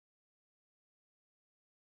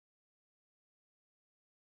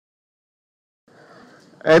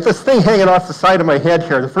I had this thing hanging off the side of my head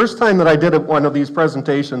here. The first time that I did one of these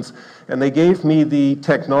presentations, and they gave me the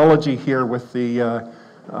technology here with the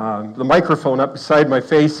microphone up beside my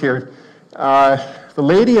face here, the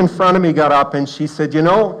lady in front of me got up and she said, you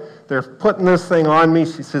know, they're putting this thing on me.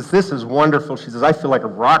 She says, this is wonderful. She says, I feel like a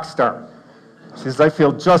rock star. She says, I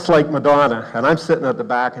feel just like Madonna. And I'm sitting at the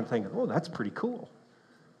back and thinking, oh, that's pretty cool.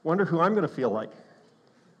 Wonder who I'm going to feel like.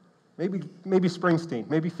 Maybe Springsteen.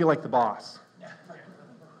 Maybe feel like the boss.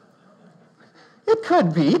 It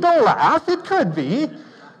could be. Don't laugh. It could be.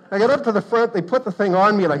 I got up to the front. They put the thing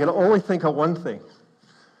on me, and I could only think of one thing.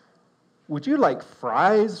 Would you like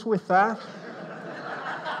fries with that?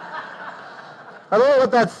 I don't know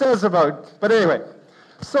what that says about, but anyway.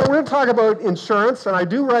 So we're going to talk about insurance, and I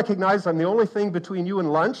do recognize I'm the only thing between you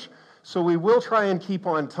and lunch, so we will try and keep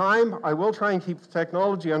on time. I will try and keep the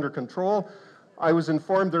technology under control. I was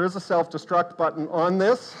informed there is a self-destruct button on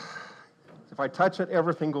this. If I touch it,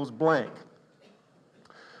 everything goes blank.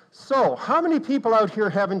 So, how many people out here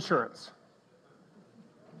have insurance?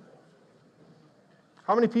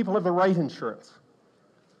 How many people have the right insurance?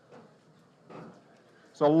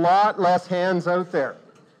 There's a lot less hands out there.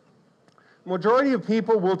 Majority of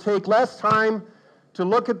people will take less time to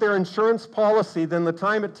look at their insurance policy than the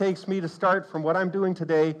time it takes me to start from what I'm doing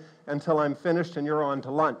today until I'm finished and you're on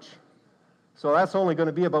to lunch. So that's only going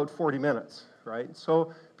to be about 40 minutes, right?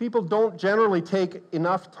 So people don't generally take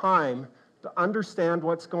enough time to understand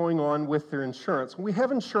what's going on with their insurance. We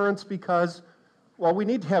have insurance because, well, we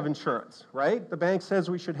need to have insurance, right? The bank says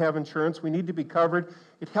we should have insurance. We need to be covered.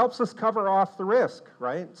 It helps us cover off the risk,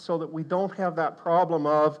 right? So that we don't have that problem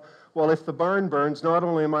of, well, if the barn burns, not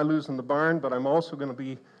only am I losing the barn, but I'm also going to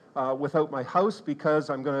be without my house because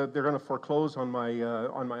they're going to foreclose on my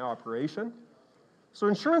operation. So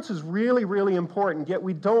insurance is really, really important, yet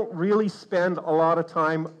we don't really spend a lot of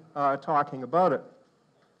time talking about it.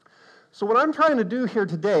 So what I'm trying to do here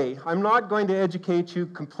today, I'm not going to educate you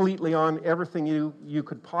completely on everything you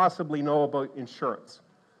could possibly know about insurance.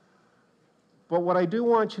 But what I do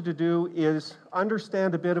want you to do is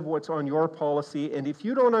understand a bit of what's on your policy, and if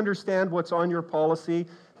you don't understand what's on your policy,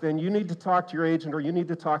 then you need to talk to your agent or you need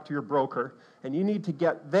to talk to your broker, and you need to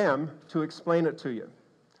get them to explain it to you.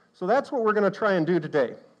 So that's what we're going to try and do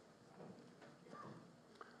today.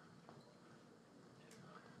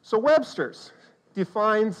 So Webster's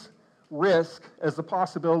defines risk as the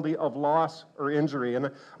possibility of loss or injury. And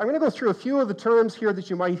I'm going to go through a few of the terms here that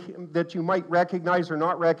you might recognize or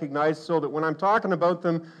not recognize so that when I'm talking about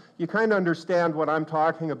them, you kind of understand what I'm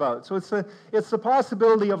talking about. So it's the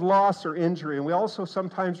possibility of loss or injury, and we also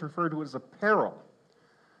sometimes refer to it as a peril.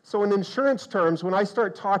 So in insurance terms, when I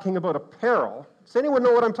start talking about a peril, does anyone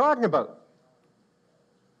know what I'm talking about?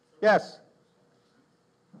 Yes?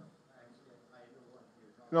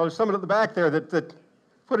 No, there's someone at the back there that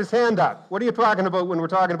put his hand up. What are you talking about when we're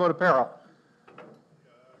talking about a peril?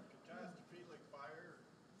 Catastrophe like fire,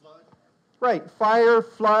 flood. Right, fire,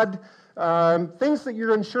 flood, things that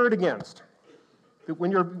you're insured against. That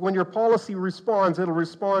when your policy responds, it'll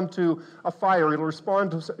respond to a fire, it'll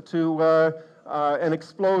respond to an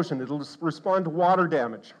explosion, it'll respond to water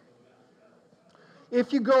damage.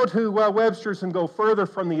 If you go to Webster's and go further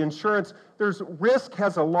from the insurance, risk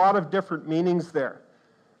has a lot of different meanings there.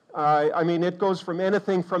 I mean, it goes from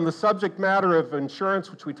anything from the subject matter of insurance,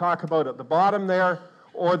 which we talk about at the bottom there,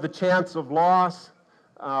 or the chance of loss,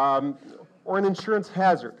 or an insurance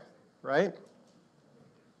hazard, right?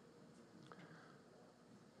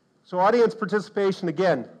 So audience participation,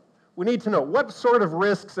 again, we need to know what sort of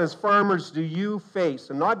risks as farmers do you face,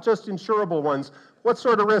 and not just insurable ones. What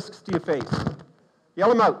sort of risks do you face? Yell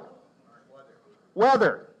them out.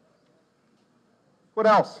 Weather. What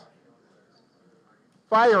else?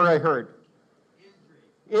 Fire, I heard.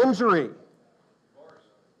 Injury.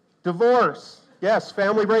 Divorce. Yes,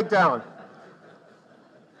 family breakdown.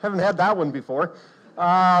 Haven't had that one before.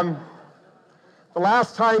 The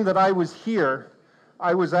last time that I was here,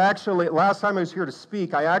 last time I was here to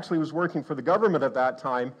speak, I actually was working for the government at that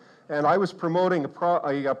time, and I was promoting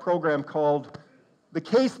a program called the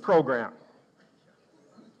CASE program.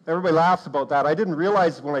 Everybody laughs about that. I didn't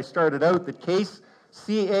realize when I started out that CASE,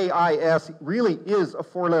 C-A-I-S, really is a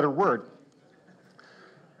four-letter word.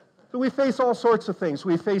 So we face all sorts of things.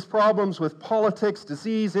 We face problems with politics,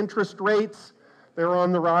 disease, interest rates. They're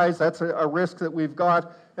on the rise. That's a risk that we've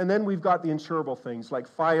got. And then we've got the insurable things like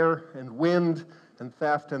fire and wind and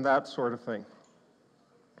theft and that sort of thing.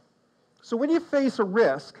 So when you face a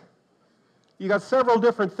risk, you got several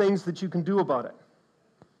different things that you can do about it.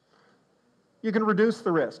 You can reduce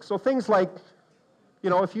the risk. So things like You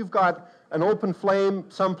know, if you've got an open flame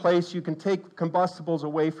someplace, you can take combustibles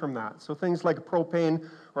away from that. So things like a propane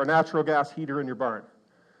or a natural gas heater in your barn.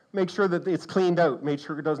 Make sure that it's cleaned out. Make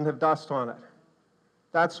sure it doesn't have dust on it.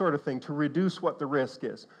 That sort of thing to reduce what the risk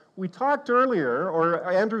is. We talked earlier,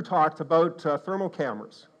 or Andrew talked about thermal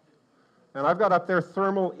cameras. And I've got up there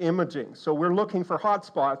thermal imaging. So we're looking for hot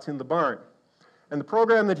spots in the barn. And the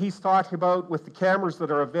program that he's talking about with the cameras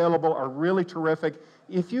that are available are really terrific.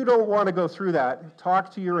 If you don't want to go through that,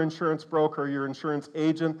 talk to your insurance broker or your insurance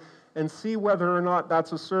agent and see whether or not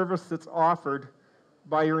that's a service that's offered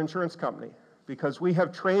by your insurance company. Because we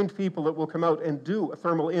have trained people that will come out and do a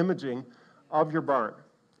thermal imaging of your barn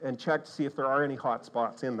and check to see if there are any hot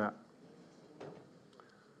spots in that.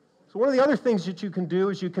 So one of the other things that you can do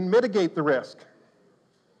is you can mitigate the risk.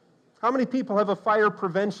 How many people have a fire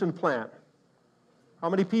prevention plan? How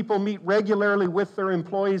many people meet regularly with their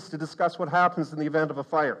employees to discuss what happens in the event of a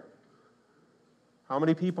fire? How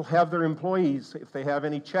many people have their employees, if they have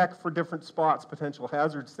any, check for different spots, potential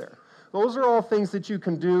hazards there? Those are all things that you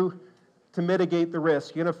can do to mitigate the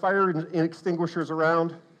risk. You can have fire extinguishers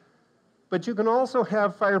around, but you can also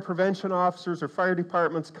have fire prevention officers or fire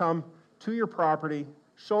departments come to your property,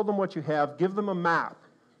 show them what you have, give them a map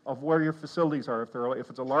of where your facilities are. If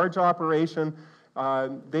it's a large operation,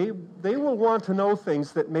 they will want to know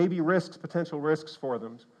things that may be risks, potential risks for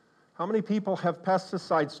them. How many people have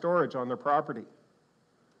pesticide storage on their property?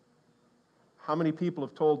 How many people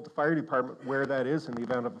have told the fire department where that is in the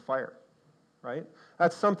event of a fire? Right?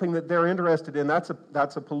 That's something that they're interested in. That's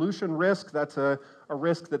a pollution risk. That's a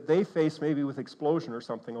risk that they face maybe with explosion or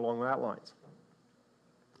something along that lines.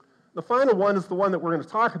 The final one is the one that we're going to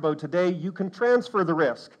talk about today. You can transfer the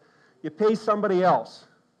risk. You pay somebody else,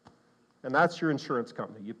 and that's your insurance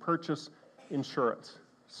company. You purchase insurance.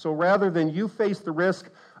 So rather than you face the risk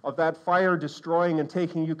of that fire destroying and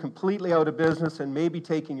taking you completely out of business and maybe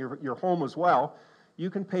taking your home as well, you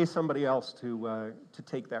can pay somebody else to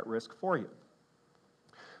take that risk for you.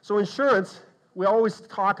 So insurance, we always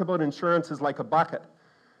talk about insurance as like a bucket.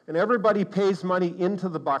 And everybody pays money into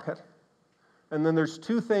the bucket. And then there's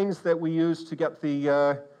two things that we use to get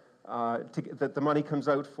that the money comes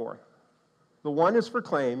out for. The one is for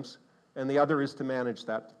claims, and the other is to manage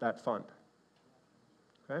that fund.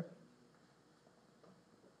 Okay?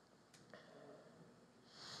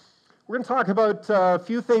 We're going to talk about a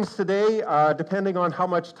few things today, depending on how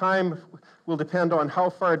much time will depend on how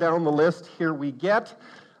far down the list here we get.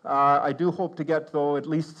 I do hope to get, though, at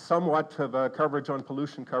least somewhat of coverage on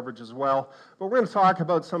pollution coverage as well. But we're going to talk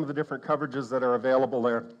about some of the different coverages that are available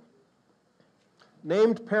there.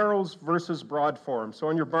 Named perils versus broad form. So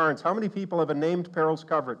on your barns, how many people have a named perils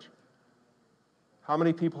coverage? How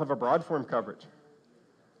many people have a broad form coverage?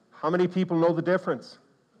 How many people know the difference?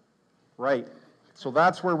 Right. So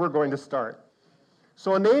that's where we're going to start.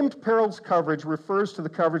 So a named perils coverage refers to the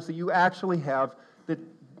coverage that you actually have that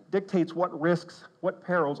dictates what risks, what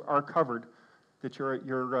perils are covered that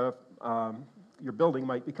your building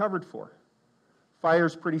might be covered for.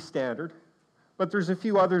 Fire's pretty standard, but there's a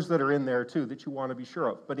few others that are in there too that you want to be sure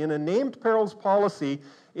of. But in a named perils policy,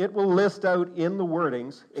 it will list out in the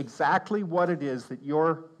wordings exactly what it is that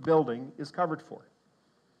your building is covered for.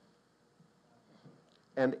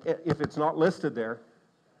 And if it's not listed there,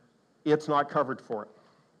 it's not covered for it.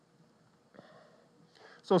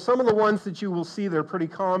 So some of the ones that you will see, they're pretty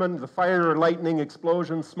common: the fire or lightning,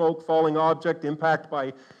 explosion, smoke, falling object, impact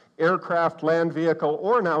by aircraft, land vehicle,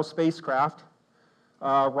 or now spacecraft,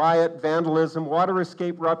 riot, vandalism, water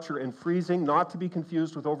escape, rupture, and freezing, not to be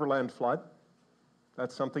confused with overland flood.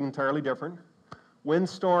 That's something entirely different.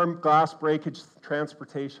 Windstorm, glass breakage,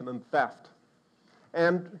 transportation, and theft.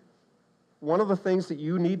 And one of the things that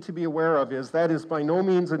you need to be aware of is that is by no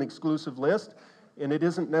means an exclusive list, and it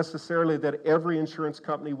isn't necessarily that every insurance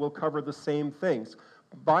company will cover the same things.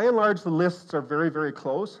 By and large, the lists are very, very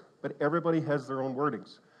close, but everybody has their own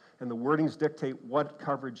wordings, and the wordings dictate what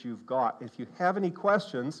coverage you've got. If you have any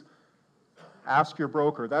questions, ask your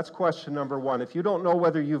broker. That's question number one. If you don't know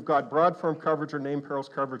whether you've got broad form coverage or named perils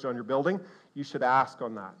coverage on your building, you should ask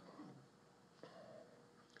on that.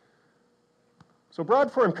 So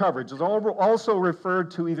broad form coverage is also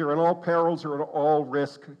referred to either an all perils or an all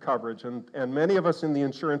risk coverage. And many of us in the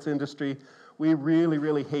insurance industry, we really,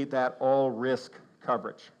 really hate that all risk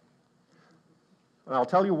coverage. And I'll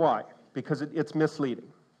tell you why, because it's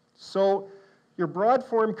misleading. So your broad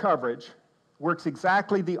form coverage works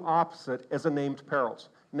exactly the opposite as a named perils.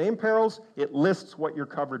 Named perils, it lists what you're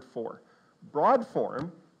covered for. Broad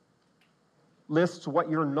form lists what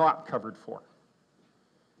you're not covered for.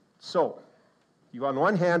 So you, on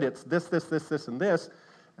one hand, it's this, and this,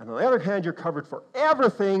 and on the other hand, you're covered for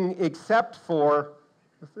everything except for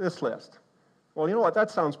this list. Well, you know what? That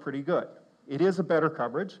sounds pretty good. It is a better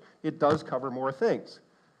coverage. It does cover more things.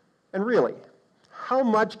 And really, how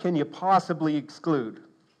much can you possibly exclude?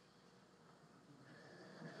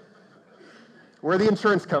 We're the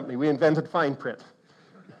insurance company. We invented fine print.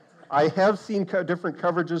 I have seen different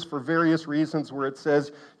coverages for various reasons where it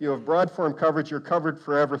says you have broad form coverage, you're covered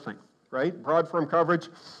for everything, right? Broad form coverage,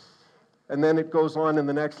 and then it goes on in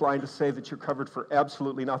the next line to say that you're covered for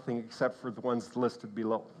absolutely nothing except for the ones listed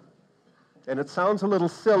below. And it sounds a little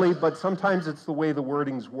silly, but sometimes it's the way the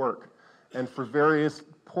wordings work. And for various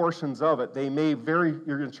portions of it,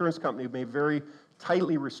 your insurance company may very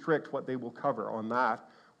tightly restrict what they will cover on that,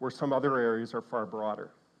 where some other areas are far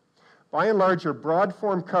broader. By and large, your broad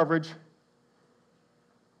form coverage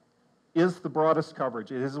is the broadest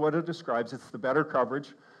coverage. It is what it describes. It's the better coverage.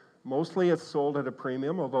 Mostly it's sold at a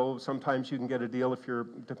premium, although sometimes you can get a deal if you're,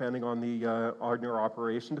 depending on your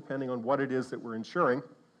operation, depending on what it is that we're insuring.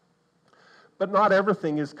 But not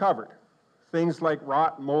everything is covered. Things like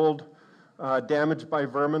rot, mold, damage by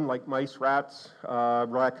vermin like mice, rats,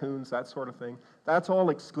 raccoons, that sort of thing, that's all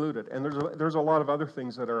excluded. And there's a lot of other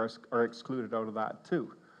things that are excluded out of that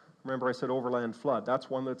too. Remember I said overland flood.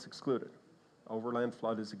 That's one that's excluded. Overland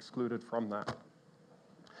flood is excluded from that.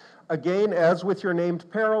 Again, as with your named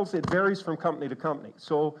perils, it varies from company to company.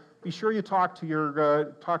 So be sure you talk to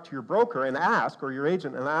your broker and ask, or your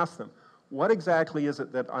agent and ask them, what exactly is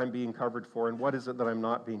it that I'm being covered for and what is it that I'm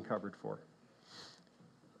not being covered for?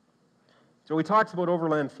 So we talked about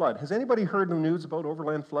overland flood. Has anybody heard the news about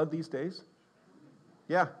overland flood these days?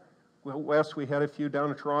 Yeah. Well, west, we had a few. Down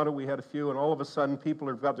in Toronto, we had a few. And all of a sudden, people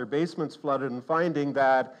have got their basements flooded and finding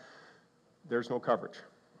that there's no coverage.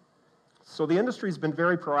 So the industry's been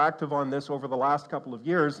very proactive on this over the last couple of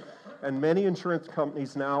years, and many insurance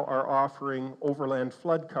companies now are offering overland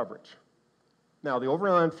flood coverage. Now, the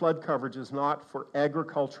overland flood coverage is not for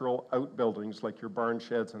agricultural outbuildings like your barn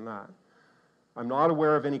sheds and that. I'm not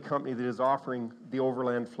aware of any company that is offering the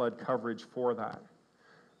overland flood coverage for that.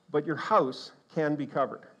 But your house can be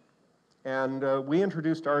covered. And we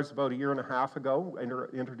introduced ours about a year and a half ago,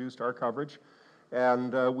 introduced our coverage.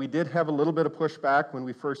 And we did have a little bit of pushback when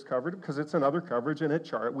we first covered it because it's another coverage and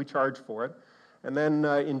we charge for it. And then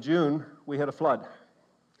in June, we had a flood.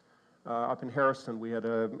 Up in Harrison, we had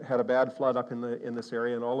a bad flood up in this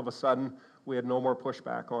area, and all of a sudden, we had no more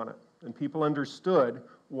pushback on it. And people understood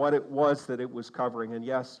what it was that it was covering. And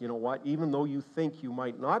yes, you know what? Even though you think you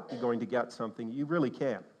might not be going to get something, you really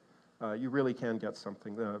can. You really can get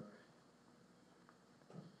something. The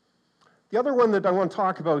other one that I want to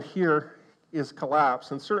talk about here is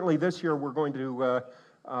collapse. And certainly this year we're going to,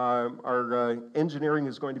 our engineering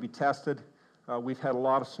is going to be tested. We've had a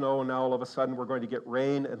lot of snow, and now all of a sudden we're going to get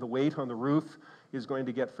rain, and the weight on the roof is going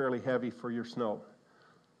to get fairly heavy for your snow.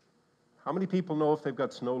 How many people know if they've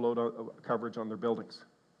got snow load coverage on their buildings?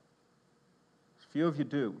 A few of you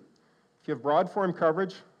do. If you have broad form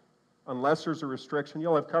coverage, unless there's a restriction,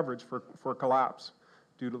 you'll have coverage for collapse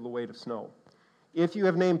due to the weight of snow. If you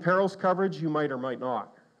have named perils coverage, you might or might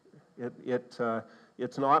not.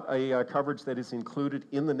 It's not a coverage that is included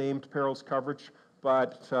in the named perils coverage,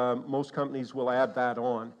 but most companies will add that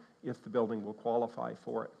on if the building will qualify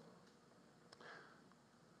for it.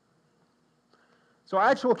 So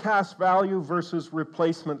actual cash value versus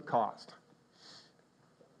replacement cost.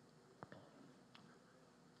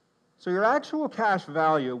 So your actual cash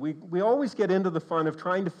value, we always get into the fun of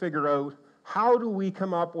trying to figure out how do we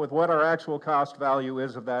come up with what our actual cost value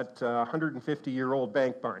is of that 150-year-old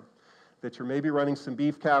bank barn that you're maybe running some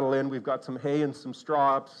beef cattle in. We've got some hay and some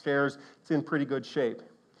straw upstairs. It's in pretty good shape.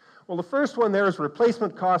 Well, the first one there is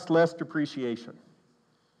replacement cost less depreciation.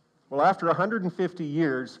 Well, after 150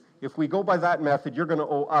 years, if we go by that method, you're going to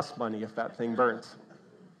owe us money if that thing burns,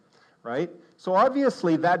 right? So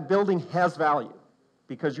obviously that building has value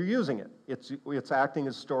because you're using it. It's acting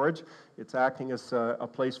as storage. It's acting as a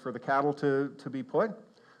place for the cattle to be put.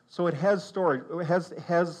 So it has storage. It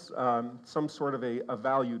has some sort of a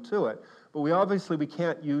value to it. But we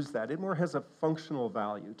can't use that. It more has a functional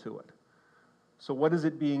value to it. So what is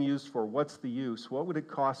it being used for? What's the use? What would it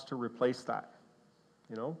cost to replace that?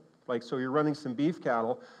 You know, like, so you're running some beef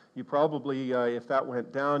cattle. You probably, if that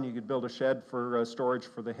went down, you could build a shed for storage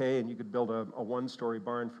for the hay, and you could build a one-story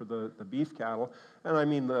barn for the beef cattle. And I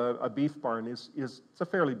mean, a beef barn it's a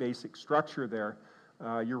fairly basic structure there.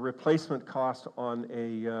 Your replacement cost on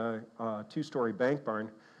a two-story bank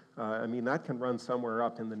barn, I mean, that can run somewhere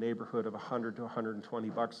up in the neighborhood of $100 to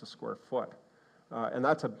 $120 a square foot. And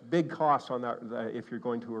that's a big cost on that if you're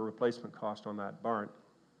going to a replacement cost on that barn.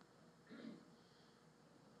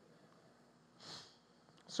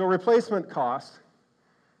 So replacement cost,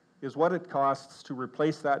 is what it costs to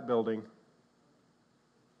replace that building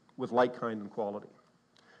with like, kind, and quality.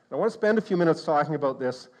 I want to spend a few minutes talking about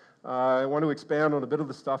this. I want to expand on a bit of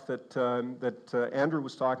the stuff that Andrew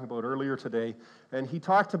was talking about earlier today. And he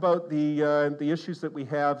talked about the issues that we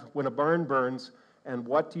have when a barn burns and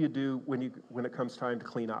what do you do when it comes time to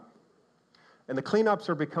clean up. And the cleanups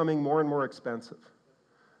are becoming more and more expensive.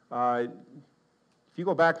 If you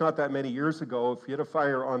go back not that many years ago, if you had a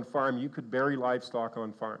fire on farm, you could bury livestock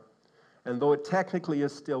on farm. And though it technically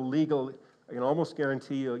is still legal, I can almost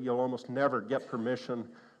guarantee you'll almost never get permission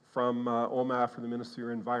from OMAF or the Ministry of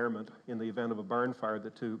Environment in the event of a barn fire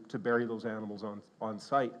to bury those animals on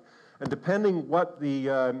site. And depending what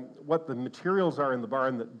the materials are in the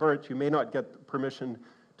barn that burnt, you may not get permission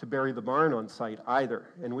to bury the barn on site either,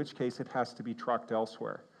 in which case it has to be trucked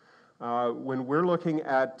elsewhere. When we're looking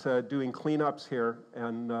at doing cleanups here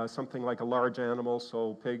and something like a large animal,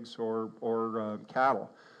 so pigs or cattle,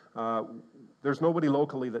 there's nobody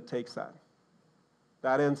locally that takes that.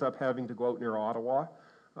 That ends up having to go out near Ottawa,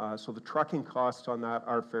 so the trucking costs on that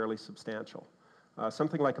are fairly substantial.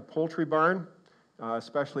 Something like a poultry barn,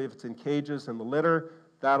 especially if it's in cages and the litter,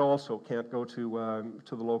 that also can't go to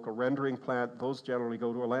the local rendering plant. Those generally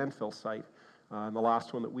go to a landfill site. And the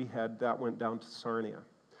last one that we had, that went down to Sarnia.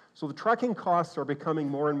 So the trucking costs are becoming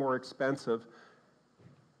more and more expensive.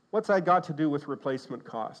 What's that got to do with replacement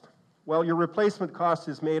cost? Well, your replacement cost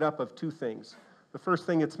is made up of two things. The first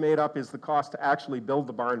thing it's made up is the cost to actually build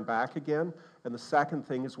the barn back again, and the second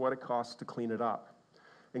thing is what it costs to clean it up.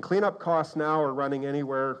 And cleanup costs now are running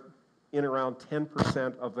anywhere in around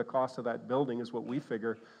 10% of the cost of that building is what we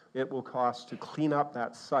figure it will cost to clean up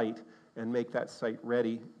that site and make that site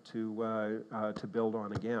ready to build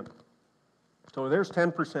on again. So there's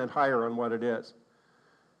 10% higher on what it is.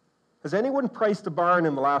 Has anyone priced a barn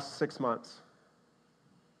in the last 6 months?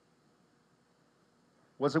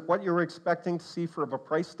 Was it what you were expecting to see from a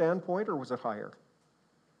price standpoint, or was it higher?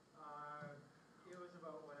 It was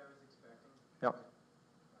about what I was expecting.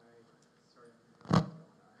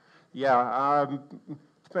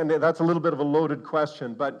 Yeah. That's a little bit of a loaded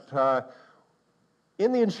question, but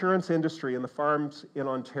in the insurance industry, in the farms in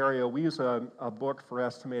Ontario, we use a book for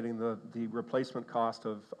estimating the replacement cost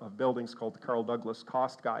of buildings called the Carl Douglas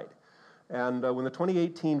Cost Guide. And when the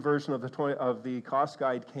 2018 version of the Cost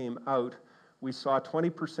Guide came out, we saw a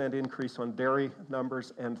 20% increase on dairy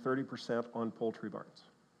numbers and 30% on poultry barns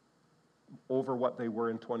over what they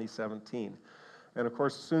were in 2017. And of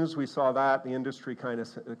course, as soon as we saw that, the industry kind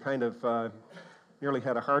of nearly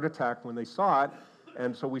had a heart attack when they saw it.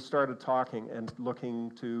 And so we started talking and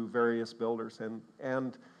looking to various builders.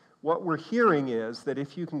 And what we're hearing is that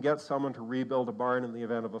if you can get someone to rebuild a barn in the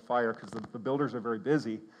event of a fire, because the builders are very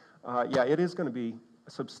busy, it is going to be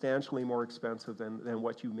substantially more expensive than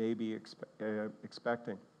what you may be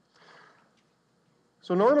expecting.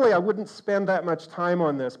 So normally I wouldn't spend that much time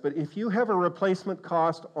on this, but if you have a replacement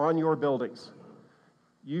cost on your buildings,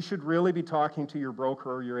 you should really be talking to your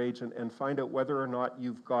broker or your agent and find out whether or not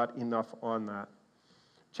you've got enough on that.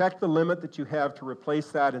 Check the limit that you have to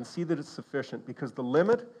replace that and see that it's sufficient, because the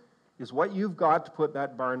limit is what you've got to put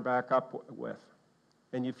that barn back up with.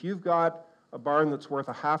 And if you've got a barn that's worth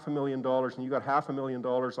 $500,000 and you've got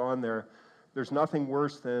 $500,000 on there, there's nothing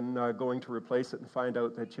worse than going to replace it and find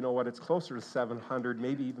out that, you know what, it's closer to 700,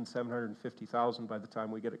 maybe even 750,000 by the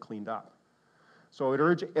time we get it cleaned up. So I'd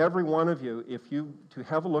urge every one of you, to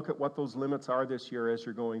have a look at what those limits are this year as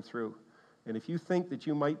you're going through. And if you think that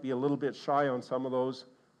you might be a little bit shy on some of those,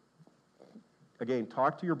 again,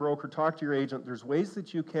 talk to your broker, talk to your agent. There's ways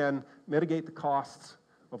that you can mitigate the costs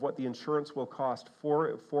of what the insurance will cost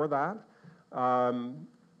for that.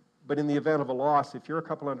 But in the event of a loss, if you're a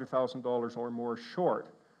couple $100,000 or more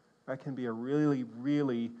short, that can be a really,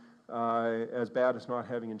 really as bad as not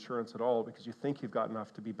having insurance at all, because you think you've got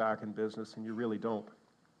enough to be back in business and you really don't.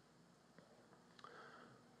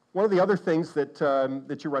 One of the other things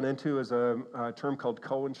that you run into is a term called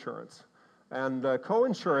co-insurance. And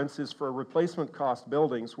co-insurance is for replacement cost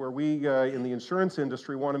buildings, where we in the insurance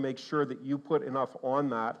industry want to make sure that you put enough on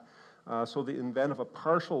that so that in the event of a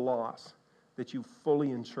partial loss, that you've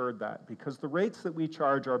fully insured that, because the rates that we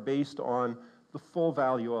charge are based on the full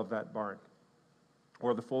value of that barn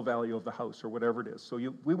or the full value of the house or whatever it is. So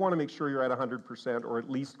we want to make sure you're at 100% or at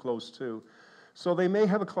least close to. So they may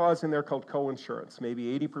have a clause in there called co-insurance,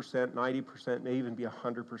 maybe 80%, 90%, may even be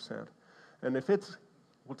 100%. And if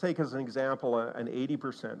we'll take as an example an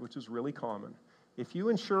 80%, which is really common. If you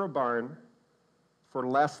insure a barn for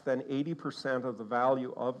less than 80% of the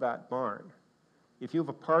value of that barn, if you have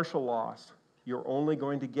a partial loss, you're only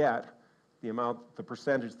going to get the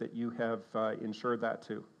percentage that you have insured that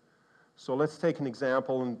to. So let's take an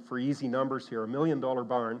example, and for easy numbers here, $1 million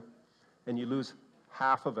barn, and you lose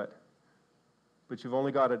half of it, but you've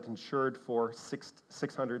only got it insured for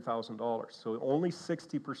 $600,000, so only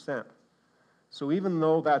 60%. So even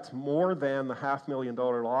though that's more than the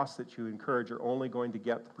 $500,000 loss that you incurred, you're only going to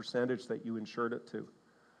get the percentage that you insured it to,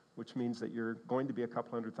 which means that you're going to be a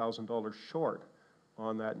couple $100,000 short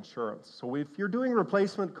on that insurance. So if you're doing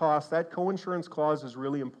replacement costs, that co-insurance clause is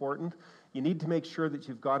really important. You need to make sure that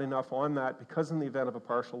you've got enough on that, because in the event of a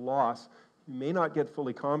partial loss, you may not get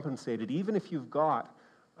fully compensated, even if you've got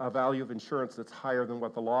a value of insurance that's higher than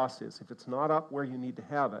what the loss is. If it's not up where you need to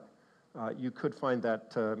have it, you could find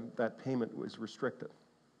that that payment was restricted.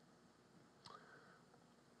 I'm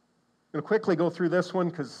going to quickly go through this one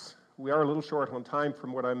because we are a little short on time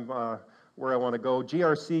from what where I want to go.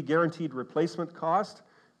 GRC, guaranteed replacement cost.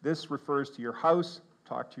 This refers to your house.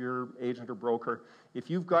 Talk to your agent or broker. If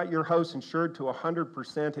you've got your house insured to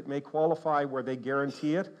 100%, it may qualify where they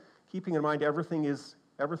guarantee it, keeping in mind everything is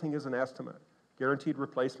an estimate. Guaranteed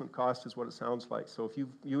replacement cost is what it sounds like. So if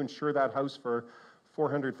you insure that house for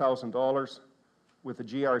 $400,000 with a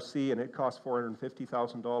GRC and it costs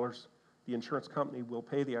 $450,000, the insurance company will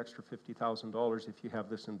pay the extra $50,000 if you have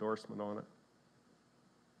this endorsement on it.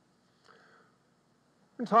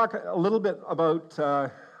 We're going to talk a little bit about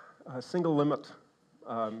single limit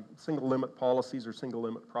policies or single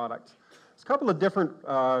limit products. There's a couple of different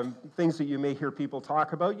things that you may hear people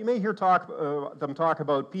talk about. You may hear them talk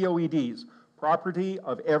about POEDs, property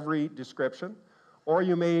of every description, or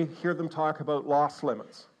you may hear them talk about loss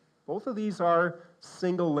limits. Both of these are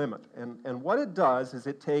single limit, and what it does is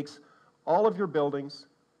it takes all of your buildings,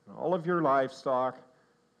 all of your livestock,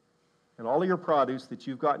 and all of your produce that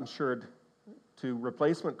you've got insured to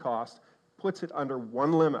replacement cost, puts it under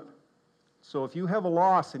one limit. So if you have a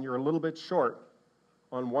loss and you're a little bit short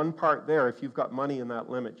on one part there, if you've got money in that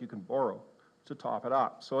limit, you can borrow to top it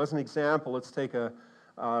up. So as an example, let's take a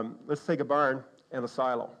barn and a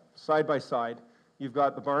silo side by side. You've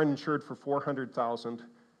got the barn insured for $400,000.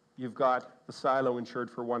 You've got the silo insured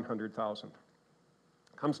for $100,000.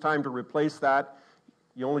 Comes time to replace that.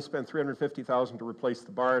 You only spend $350,000 to replace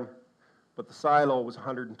the barn, but the silo was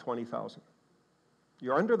 $120,000.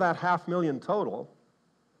 You're under that $500,000 total,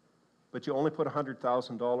 but you only put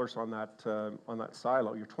 $100,000 on that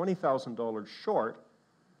silo. You're $20,000 short.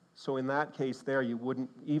 So in that case there, you wouldn't,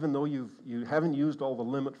 even though you haven't used all the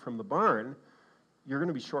limit from the barn, you're going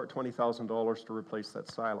to be short $20,000 to replace that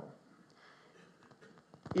silo.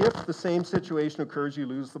 If the same situation occurs, you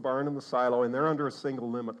lose the barn and the silo, and they're under a single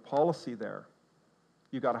limit policy there,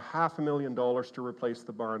 you've got $500,000 to replace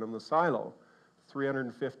the barn and the silo.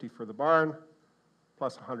 $350,000 for the barn,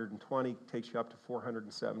 plus $120,000 takes you up to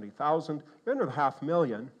 $470,000. You're under the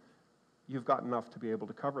 $500,000, you've got enough to be able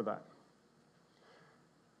to cover that.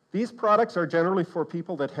 These products are generally for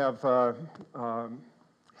people that have an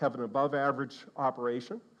above average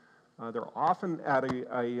operation. They're often at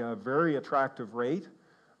a very attractive rate.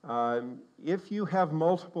 If you have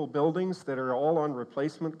multiple buildings that are all on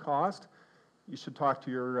replacement cost, you should talk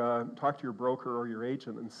to your broker or your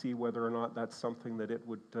agent and see whether or not that's something that it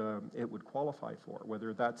would qualify for,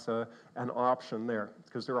 whether that's an option there,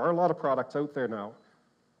 because there are a lot of products out there now.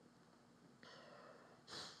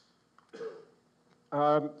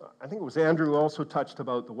 I think it was Andrew who also touched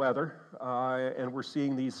about the weather, and we're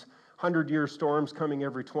seeing these 100-year storms coming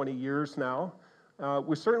every 20 years now.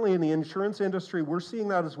 We're certainly in the insurance industry, we're seeing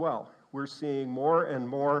that as well. We're seeing more and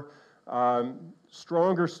more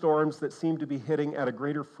stronger storms that seem to be hitting at a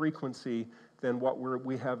greater frequency than what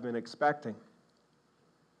we have been expecting.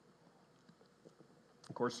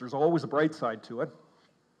 Of course, there's always a bright side to it.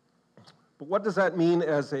 But what does that mean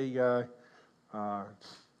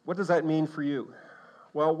what does that mean for you?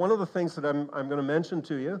 Well, one of the things that I'm going to mention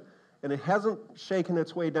to you, and it hasn't shaken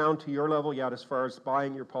its way down to your level yet as far as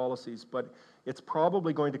buying your policies, but it's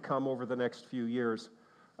probably going to come over the next few years.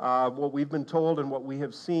 What we've been told and what we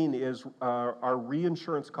have seen is our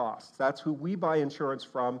reinsurance costs. That's who we buy insurance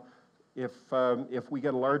from if we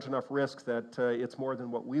get a large enough risk that it's more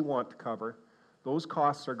than what we want to cover. Those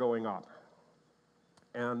costs are going up,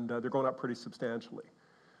 and they're going up pretty substantially.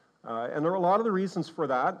 And there are a lot of the reasons for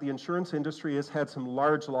that. The insurance industry has had some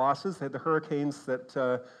large losses. They had the hurricanes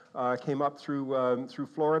that came up through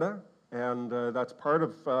Florida, and that's part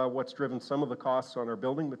of what's driven some of the costs on our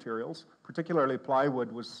building materials. Particularly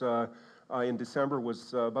plywood was, in December,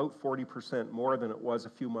 was about 40% more than it was a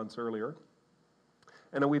few months earlier.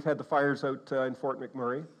 And then we've had the fires out in Fort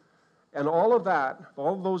McMurray. And all of that,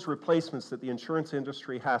 all of those replacements that the insurance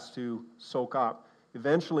industry has to soak up,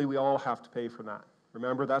 eventually we all have to pay for that.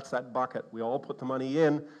 Remember, that's that bucket. We all put the money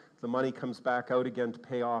in. the money comes back out again to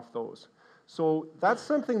pay off those. So that's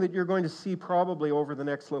something that you're going to see probably over the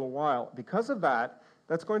next little while. Because of that,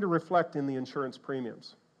 that's going to reflect in the insurance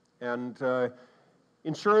premiums. And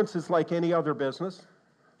insurance is like any other business.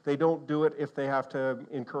 They don't do it if they have to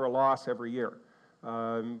incur a loss every year.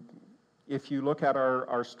 If you look at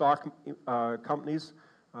our stock companies,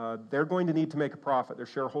 they're going to need to make a profit. Their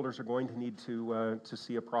shareholders are going to need to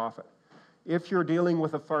see a profit. If you're dealing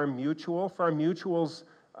with a farm mutuals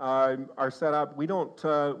are set up. We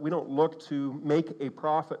don't look to make a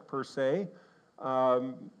profit per se,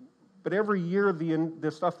 but every year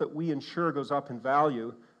the stuff that we insure goes up in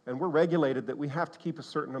value, and we're regulated that we have to keep a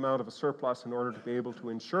certain amount of a surplus in order to be able to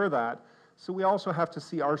insure that. So we also have to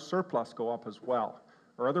see our surplus go up as well,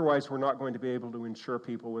 or otherwise we're not going to be able to insure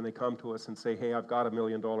people when they come to us and say, hey, I've got $1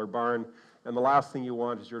 million barn, and the last thing you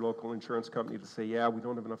want is your local insurance company to say, yeah, we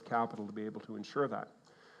don't have enough capital to be able to insure that.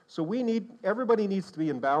 So everybody needs to be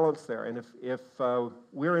in balance there, and if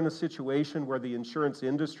we're in a situation where the insurance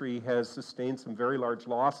industry has sustained some very large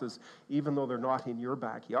losses, even though they're not in your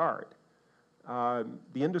backyard, the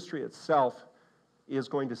industry itself is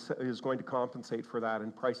going to compensate for that,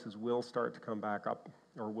 and prices will start to come back up,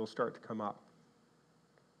 or will start to come up.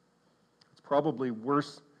 It's probably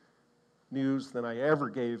worse news than I ever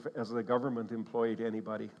gave as a government employee to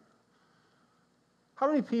anybody. How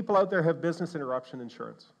many people out there have business interruption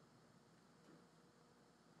insurance?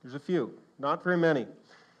 There's a few, not very many.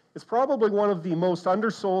 It's probably one of the most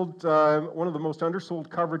undersold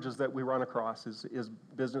coverages that we run across is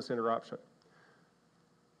business interruption.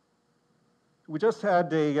 We just had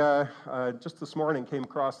just this morning came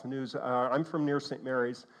across the news. I'm from near St.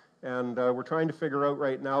 Mary's, and we're trying to figure out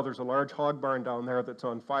right now, there's a large hog barn down there that's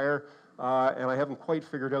on fire, and I haven't quite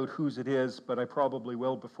figured out whose it is, but I probably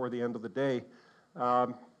will before the end of the day.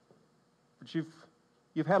 But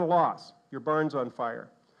you've had a loss. Your barn's on fire.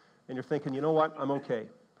 And you're thinking, you know what, I'm okay.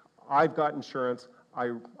 I've got insurance.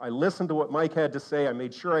 I listened to what Mike had to say. I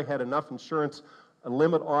made sure I had enough insurance, a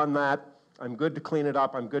limit on that. I'm good to clean it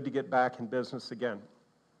up. I'm good to get back in business again.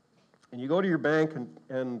 And you go to your bank,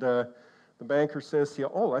 and the banker says to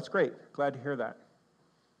you, oh, that's great. Glad to hear that.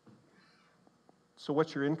 So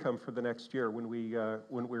what's your income for the next year when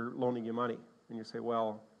we're loaning you money? And you say,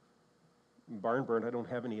 well, barn burn, I don't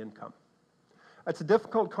have any income. That's a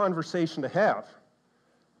difficult conversation to have.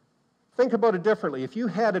 Think about it differently. If you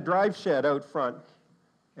had a drive shed out front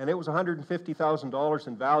and it was $150,000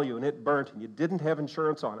 in value and it burnt and you didn't have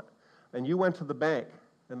insurance on it, and you went to the bank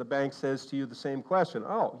and the bank says to you the same question,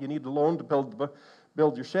 oh, you need a loan to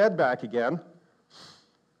build your shed back again.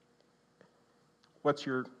 What's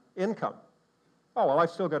your income? Oh, well,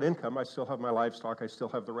 I've still got income. I still have my livestock. I still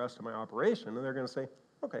have the rest of my operation. And they're going to say,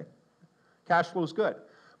 okay, cash flow is good.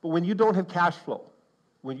 But when you don't have cash flow,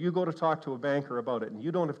 when you go to talk to a banker about it and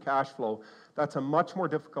you don't have cash flow, that's a much more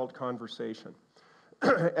difficult conversation.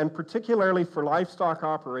 And particularly for livestock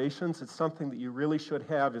operations, it's something that you really should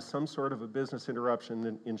have is some sort of a business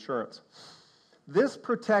interruption insurance. This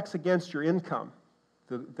protects against your income,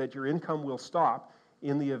 that your income will stop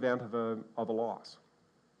in the event of a loss.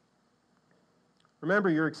 Remember,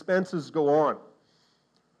 your expenses go on.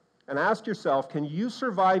 And ask yourself, can you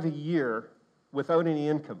survive a year without any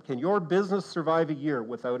income? Can your business survive a year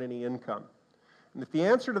without any income? And if the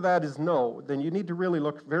answer to that is no, then you need to really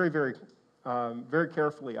look very, very, very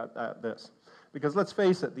carefully at this. Because let's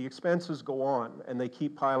face it, the expenses go on and they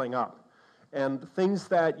keep piling up. And things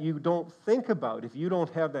that you don't think about, if you don't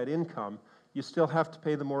have that income, you still have to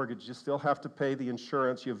pay the mortgage, you still have to pay the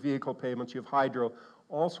insurance, you have vehicle payments, you have hydro,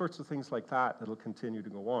 all sorts of things like that that'll continue to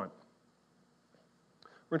go on.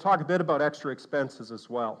 We're going to talk a bit about extra expenses as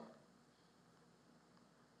well.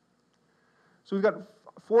 So we've got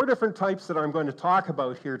 4 different types that I'm going to talk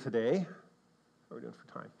about here today. How are we doing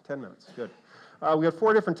for time? 10 minutes, good. We have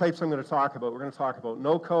 4 different types I'm going to talk about. We're going to talk about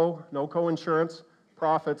no-co insurance,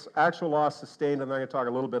 profits, actual loss sustained, and then I'm going to talk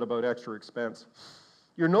a little bit about extra expense.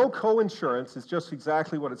 Your no-co insurance is just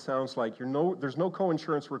exactly what it sounds like. There's no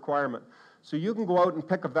co-insurance requirement. So you can go out and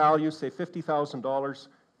pick a value, say $50,000,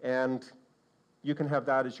 and you can have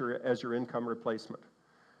that as your income replacement.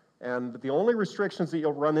 And the only restrictions that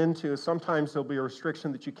you'll run into is sometimes there'll be a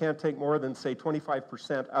restriction that you can't take more than, say,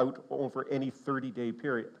 25% out over any 30-day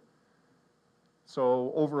period.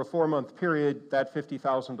 So over a 4-month period, that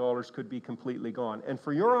 $50,000 could be completely gone. And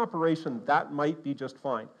for your operation, that might be just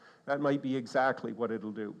fine. That might be exactly what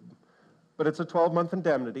it'll do. But it's a 12-month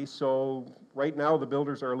indemnity, so right now the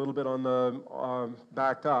builders are a little bit on the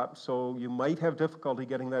backed up, so you might have difficulty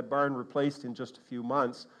getting that barn replaced in just a few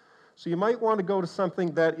months. So you might want to go to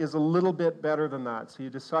something that is a little bit better than that. So you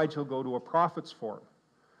decide you'll go to a profits form.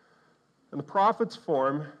 And the profits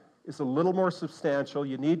form is a little more substantial.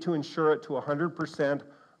 You need to insure it to 100%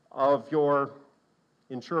 of your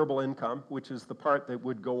insurable income, which is the part that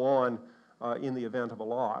would go on in the event of a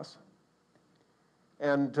loss.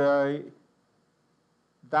 And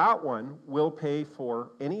that one will pay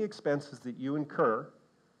for any expenses that you incur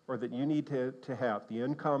or that you need to have. The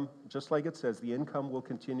income, just like it says, the income will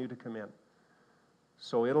continue to come in.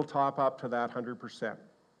 So it'll top up to that 100%.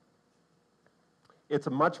 It's a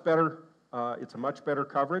much better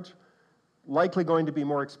coverage. Likely going to be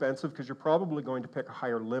more expensive because you're probably going to pick a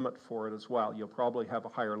higher limit for it as well. You'll probably have a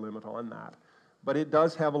higher limit on that. But it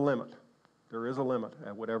does have a limit. There is a limit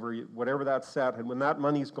at whatever that's set, and when that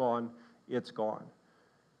money's gone, it's gone.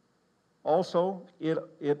 Also,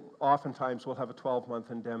 it oftentimes will have a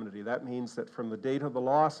 12-month indemnity. That means that from the date of the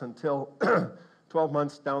loss until 12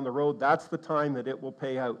 months down the road, that's the time that it will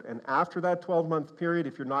pay out. And after that 12-month period,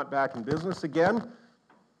 if you're not back in business again,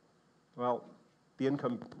 well, the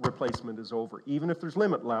income replacement is over. Even if there's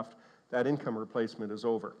limit left, that income replacement is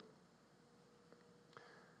over.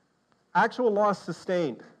 Actual loss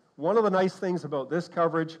sustained. One of the nice things about this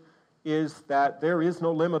coverage is that there is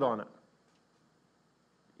no limit on it.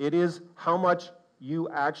 It is how much you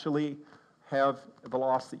actually have, the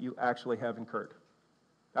loss that you actually have incurred.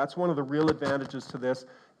 That's one of the real advantages to this.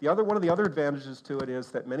 One of the other advantages to it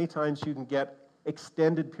is that many times you can get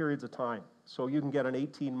extended periods of time. So you can get an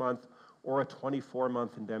 18-month or a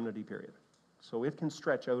 24-month indemnity period. So it can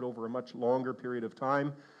stretch out over a much longer period of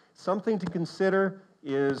time. Something to consider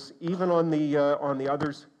is, even on the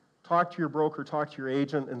others, talk to your broker, talk to your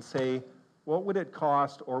agent, and say, what would it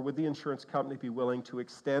cost, or would the insurance company be willing to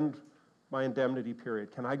extend my indemnity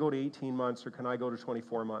period? Can I go to 18 months, or can I go to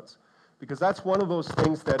 24 months? Because that's one of those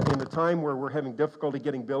things that in the time where we're having difficulty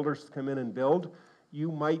getting builders to come in and build,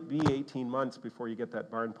 you might be 18 months before you get that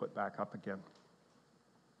barn put back up again.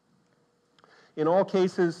 In all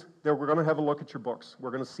cases, we're going to have a look at your books.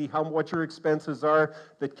 We're going to see what your expenses are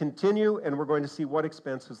that continue, and we're going to see what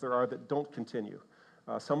expenses there are that don't continue.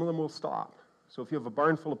 Some of them will stop. So if you have a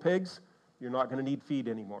barn full of pigs, you're not going to need feed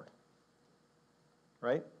anymore,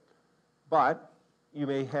 right? But you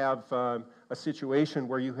may have a situation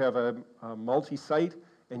where you have a multi-site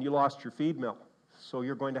and you lost your feed mill. So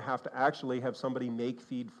you're going to have actually have somebody make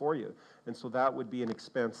feed for you. And so that would be an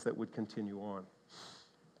expense that would continue on.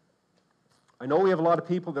 I know we have a lot of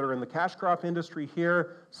people that are in the cash crop industry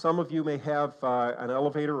here. Some of you may have an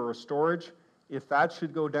elevator or a storage. If that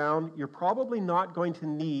should go down, you're probably not going to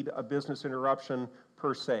need a business interruption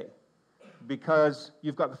per se, because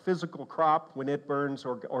you've got the physical crop when it burns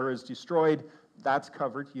or is destroyed. That's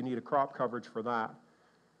covered. You need a crop coverage for that.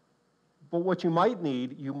 But what you might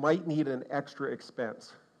need an extra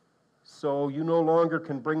expense. So you no longer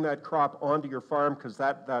can bring that crop onto your farm because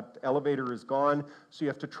that elevator is gone, so you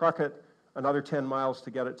have to truck it another 10 miles to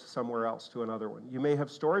get it to somewhere else, to another one. You may have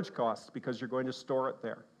storage costs because you're going to store it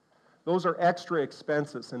there. Those are extra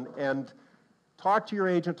expenses, and talk to your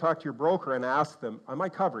agent, talk to your broker, and ask them, am I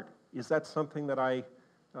covered? Is that something that I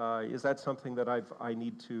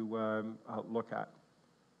need to look at?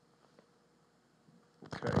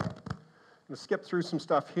 Okay. I'm going to skip through some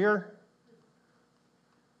stuff here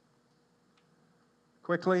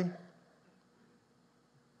quickly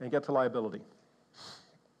and get to liability.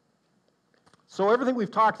 So everything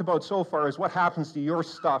we've talked about so far is what happens to your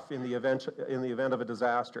stuff in the event of a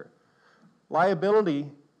disaster. Liability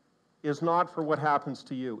is not for what happens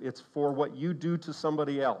to you. It's for what you do to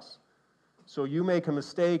somebody else. So you make a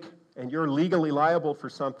mistake and you're legally liable for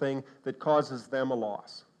something that causes them a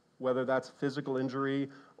loss, whether that's physical injury,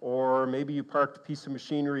 or maybe you parked a piece of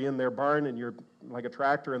machinery in their barn and you're like a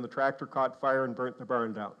tractor and the tractor caught fire and burnt the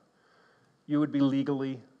barn down. You would be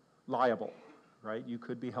legally liable, right? You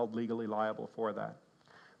could be held legally liable for that.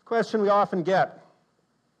 The question we often get: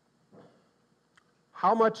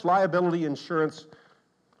 how much liability insurance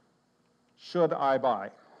should I buy?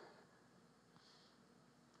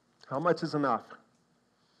 How much is enough?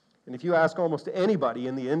 And if you ask almost anybody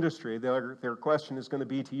in the industry, their question is going to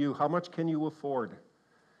be to you, how much can you afford?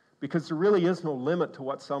 Because there really is no limit to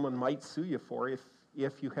what someone might sue you for if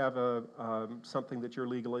you have something that you're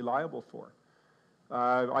legally liable for.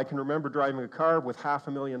 I can remember driving a car with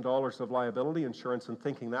 $500,000 of liability insurance and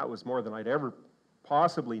thinking that was more than I'd ever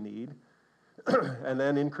possibly need, and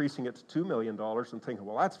then increasing it to $2 million and thinking,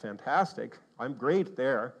 well, that's fantastic. I'm great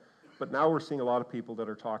there. But now we're seeing a lot of people that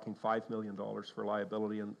are talking $5 million for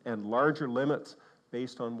liability and larger limits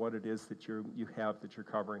based on what it is that you have that you're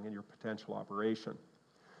covering in your potential operation.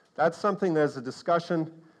 That's something that's a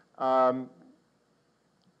discussion. $2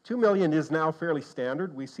 million is now fairly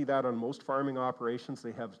standard. We see that on most farming operations.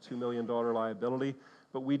 They have $2 million liability,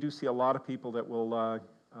 but we do see a lot of people that will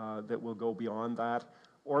that will go beyond that.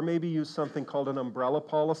 Or maybe use something called an umbrella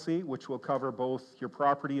policy, which will cover both your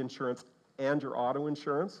property insurance and your auto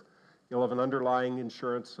insurance. You'll have an underlying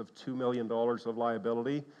insurance of $2 million of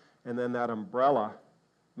liability, and then that umbrella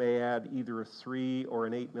may add either a $3 or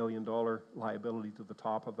an $8 million liability to the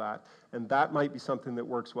top of that. And that might be something that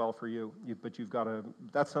works well for you. But you've got to,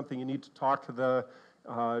 that's something you need to talk to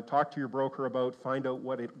your broker about, find out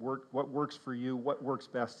what works for you, what works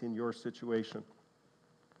best in your situation.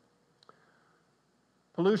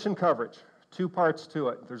 Pollution coverage, two parts to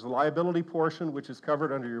it. There's a liability portion, which is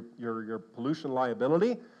covered under your pollution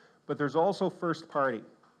liability, but there's also first party.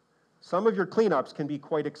 Some of your cleanups can be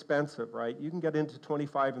quite expensive, right? You can get into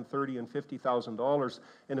 $25,000 and $30,000 and $50,000,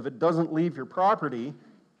 and if it doesn't leave your property,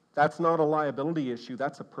 that's not a liability issue,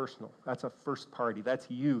 that's a personal, that's a first party,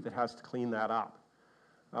 that's you that has to clean that up.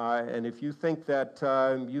 And if you think that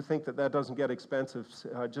that doesn't get expensive,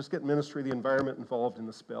 just get Ministry of the Environment involved in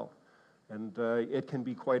the spill. And it can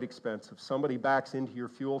be quite expensive. Somebody backs into your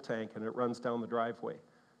fuel tank and it runs down the driveway.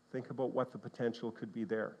 Think about what the potential could be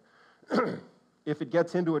there. If it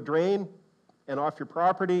gets into a drain and off your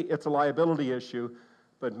property, it's a liability issue.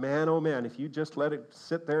 But man, oh man, if you just let it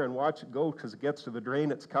sit there and watch it go because it gets to the drain,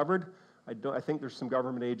 it's covered, I think there's some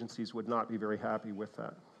government agencies would not be very happy with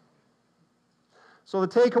that. So the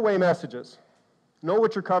takeaway messages. Know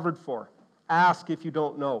what you're covered for. Ask if you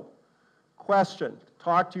don't know. Question.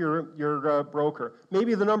 Talk to your broker.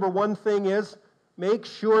 Maybe the number one thing is make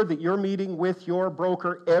sure that you're meeting with your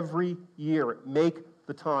broker every year. Make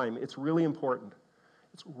the time. It's really important.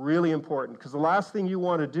 It's really important because the last thing you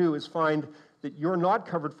want to do is find that you're not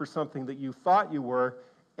covered for something that you thought you were,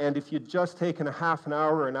 and if you'd just taken a half an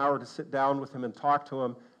hour or an hour to sit down with him and talk to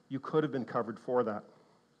him, you could have been covered for that.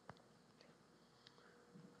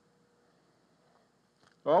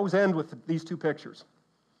 I always end with these two pictures.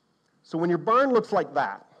 So when your barn looks like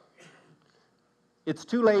that, it's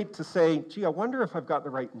too late to say, gee, I wonder if I've got the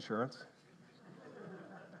right insurance.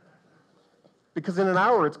 Because in an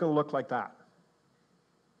hour, it's going to look like that.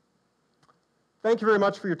 Thank you very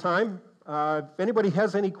much for your time. If anybody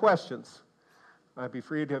has any questions, I'd be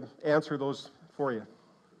free to answer those for you.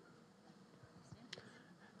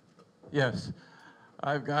 Yes.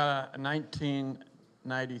 I've got a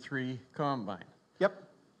 1993 combine. Yep.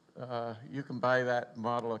 You can buy that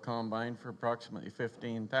model of combine for approximately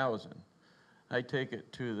 $15,000. I take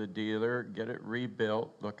it to the dealer, get it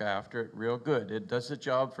rebuilt, look after it real good. It does the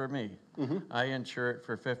job for me. Mm-hmm. I insure it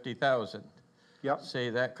for $50,000. Yep. Say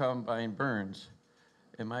that combine burns.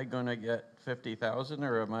 Am I going to get $50,000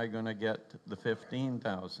 or am I going to get the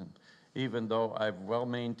 $15,000? Even though I've well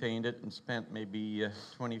maintained it and spent maybe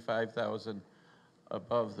 $25,000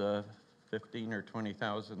 above the $15,000 or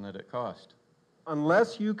 $20,000 that it cost.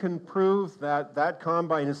 Unless you can prove that that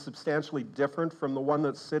combine is substantially different from the one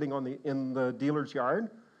that's sitting in the dealer's yard,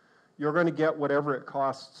 you're going to get whatever it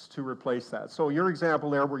costs to replace that. So your example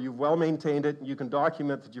there where you've well maintained it, and you can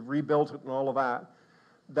document that you've rebuilt it and all of that,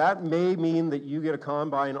 that may mean that you get a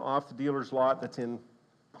combine off the dealer's lot that's in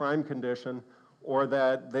prime condition, or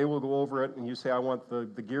that they will go over it and you say, I want the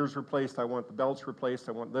gears replaced, I want the belts replaced,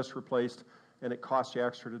 I want this replaced, and it costs you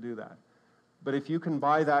extra to do that. But if you can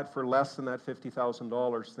buy that for less than that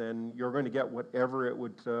 $50,000, then you're going to get whatever it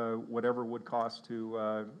would cost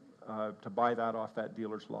to buy that off that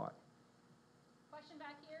dealer's lot. Question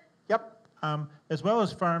back here? Yep. As well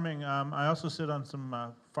as farming, I also sit on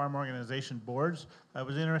some farm organization boards. I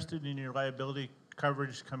was interested in your liability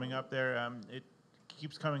coverage coming up there. It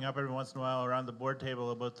keeps coming up every once in a while around the board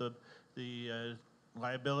table about the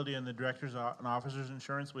liability and the directors and officers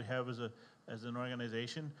insurance we have as an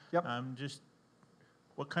organization. Yep. Just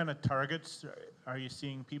what kind of targets are you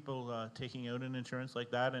seeing people taking out in insurance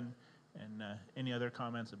like that, and any other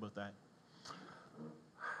comments about that?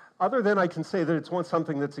 Other than I can say that it's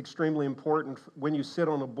something that's extremely important when you sit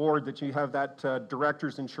on a board that you have that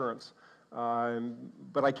director's insurance.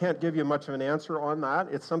 But I can't give you much of an answer on that.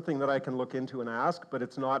 It's something that I can look into and ask, but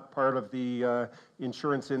it's not part of the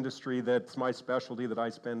insurance industry that's my specialty that I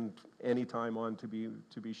spend any time on, to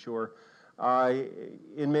be sure.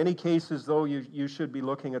 In many cases, though, you should be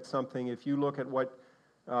looking at something. If you look at what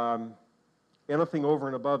anything over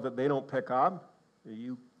and above that they don't pick up,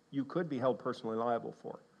 you could be held personally liable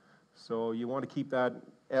for. So you want to keep that,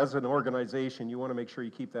 as an organization, you want to make sure you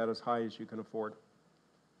keep that as high as you can afford.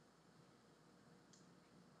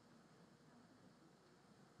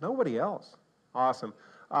 Nobody else. Awesome.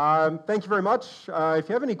 Thank you very much. If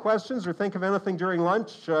you have any questions or think of anything during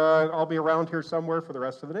lunch, I'll be around here somewhere for the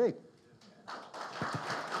rest of the day.